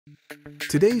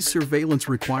Today's surveillance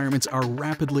requirements are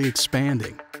rapidly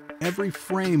expanding. Every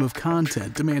frame of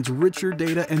content demands richer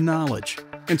data and knowledge,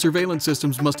 and surveillance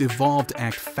systems must evolve to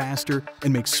act faster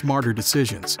and make smarter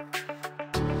decisions.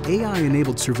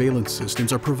 AI-enabled surveillance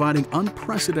systems are providing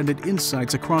unprecedented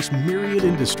insights across myriad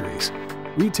industries.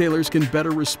 Retailers can better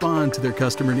respond to their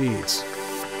customer needs.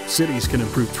 Cities can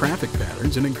improve traffic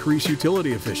patterns and increase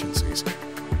utility efficiencies.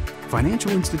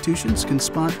 Financial institutions can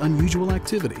spot unusual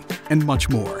activity, and much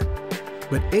more.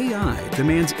 But AI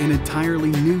demands an entirely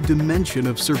new dimension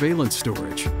of surveillance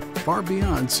storage, far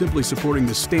beyond simply supporting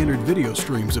the standard video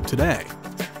streams of today.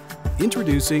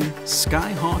 Introducing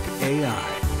SkyHawk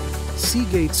AI.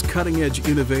 Seagate's cutting-edge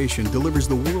innovation delivers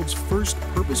the world's first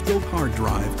purpose-built hard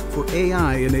drive for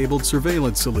AI-enabled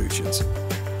surveillance solutions.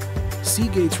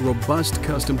 Seagate's robust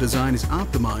custom design is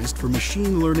optimized for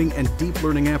machine learning and deep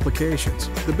learning applications,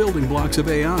 the building blocks of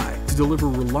AI, to deliver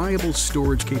reliable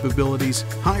storage capabilities,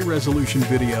 high-resolution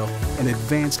video, and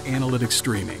advanced analytic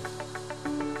streaming.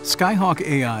 SkyHawk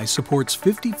AI supports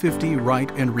 50/50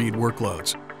 write and read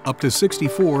workloads, up to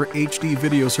 64 HD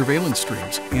video surveillance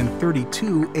streams and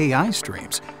 32 AI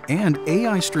streams, and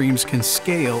AI streams can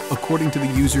scale according to the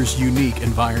user's unique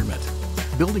environment.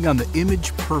 Building on the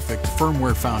Image-Perfect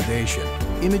firmware foundation,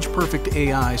 Image-Perfect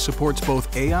AI supports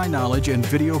both AI knowledge and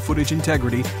video footage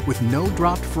integrity with no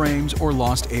dropped frames or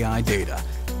lost AI data.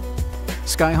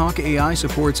 SkyHawk AI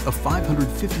supports a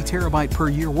 550 terabyte per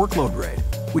year workload rate,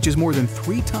 which is more than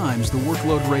 3 times the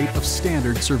workload rate of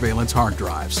standard surveillance hard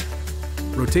drives.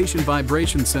 Rotation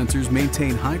vibration sensors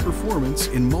maintain high performance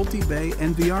in multi-bay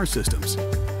and VR systems.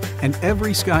 And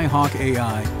every SkyHawk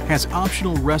AI has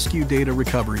optional rescue data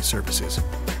recovery services,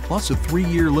 plus a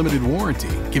 3-year limited warranty,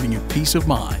 giving you peace of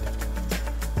mind.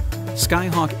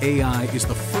 SkyHawk AI is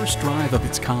the first drive of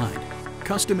its kind,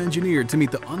 custom engineered to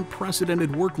meet the unprecedented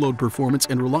workload performance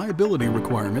and reliability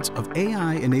requirements of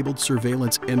AI-enabled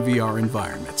surveillance and VR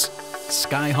environments.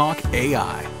 SkyHawk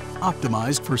AI,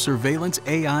 optimized for surveillance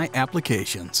AI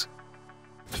applications.